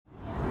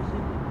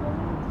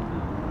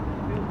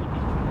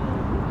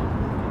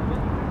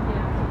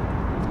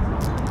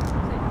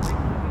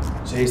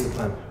So here's the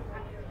plan.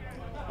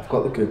 I've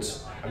got the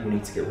goods and we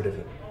need to get rid of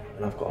it.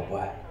 And I've got a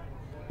buyer.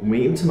 We'll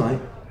meet him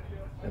tonight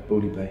at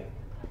Bouley Bay.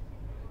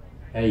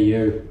 Hey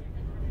you.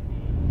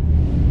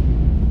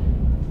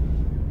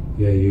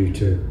 Yeah, you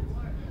too.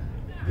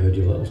 I've heard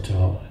your little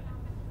talk.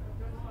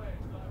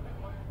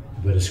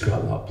 You better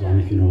scrap that plan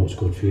if you know what's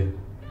good for you.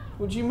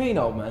 What do you mean,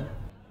 old man?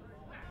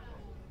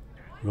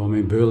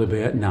 Roaming Bouley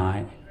Bay at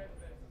night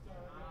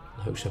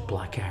looks a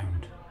black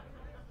hound.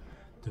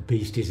 The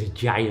beast is a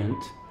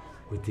giant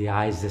with the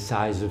eyes the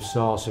size of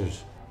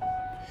saucers.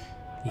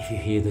 If you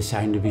hear the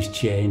sound of his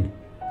chain,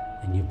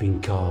 then you've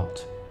been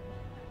caught.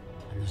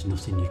 And there's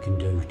nothing you can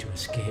do to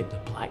escape the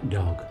black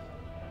dog.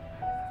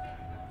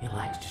 He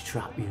likes to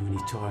trap you and he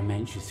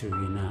torments you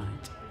through your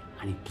night,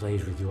 and he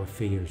plays with your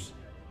fears.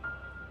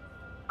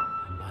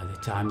 And by the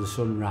time the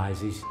sun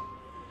rises,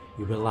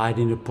 you'll be lying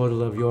in a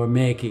puddle of your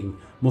making,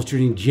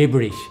 muttering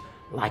gibberish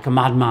like a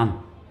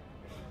madman.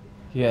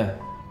 Yeah,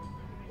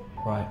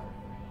 right.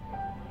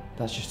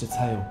 That's just a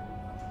tale.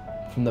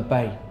 From the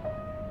bay.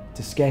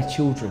 To scare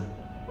children.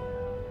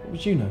 What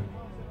would you know?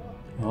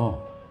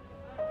 Oh,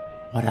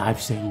 what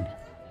I've seen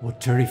would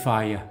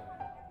terrify you.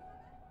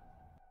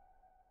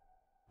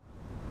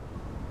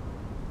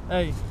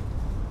 Hey,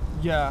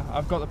 yeah,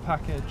 I've got the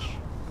package.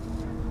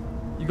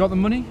 You got the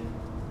money?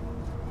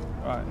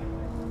 Right,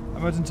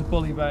 I'm heading to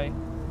Bouley Bay.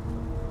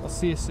 I'll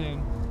see you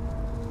soon.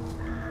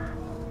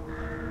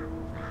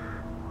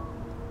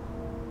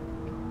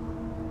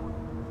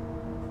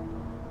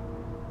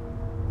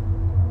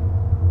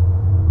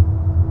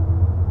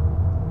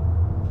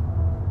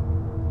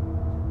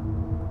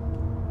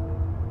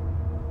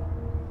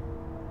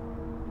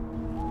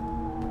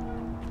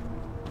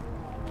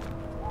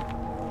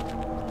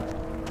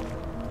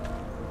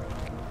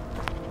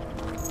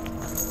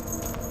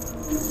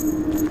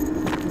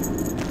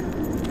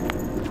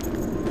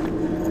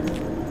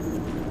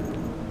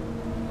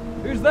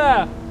 Who's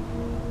there?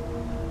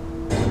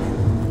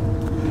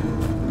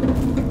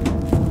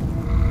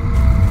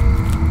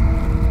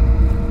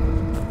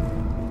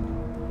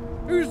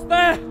 Who's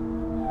there?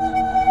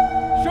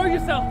 Show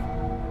yourself!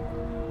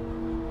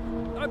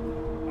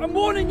 I'm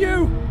warning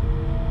you!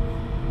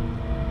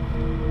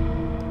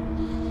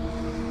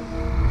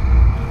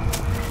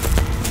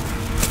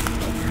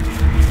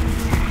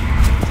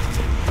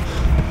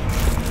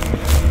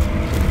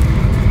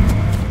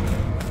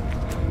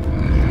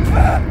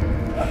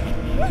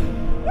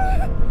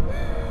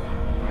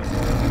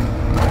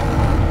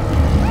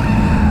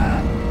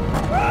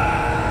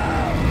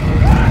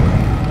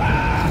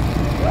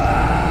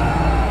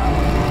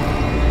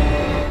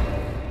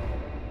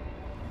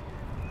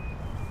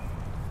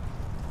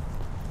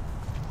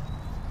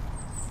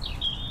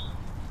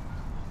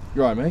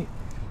 You alright, mate?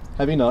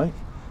 Heavy night?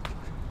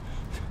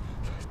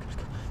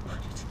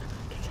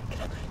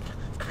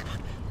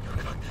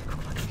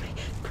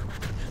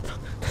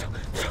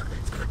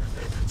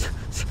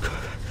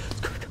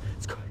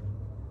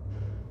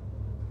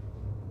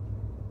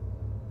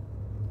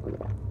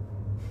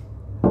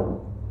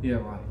 Yeah,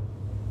 right.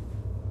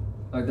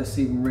 Like, that's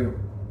even real.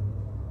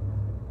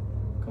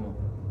 Come on.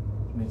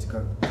 We need to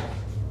go.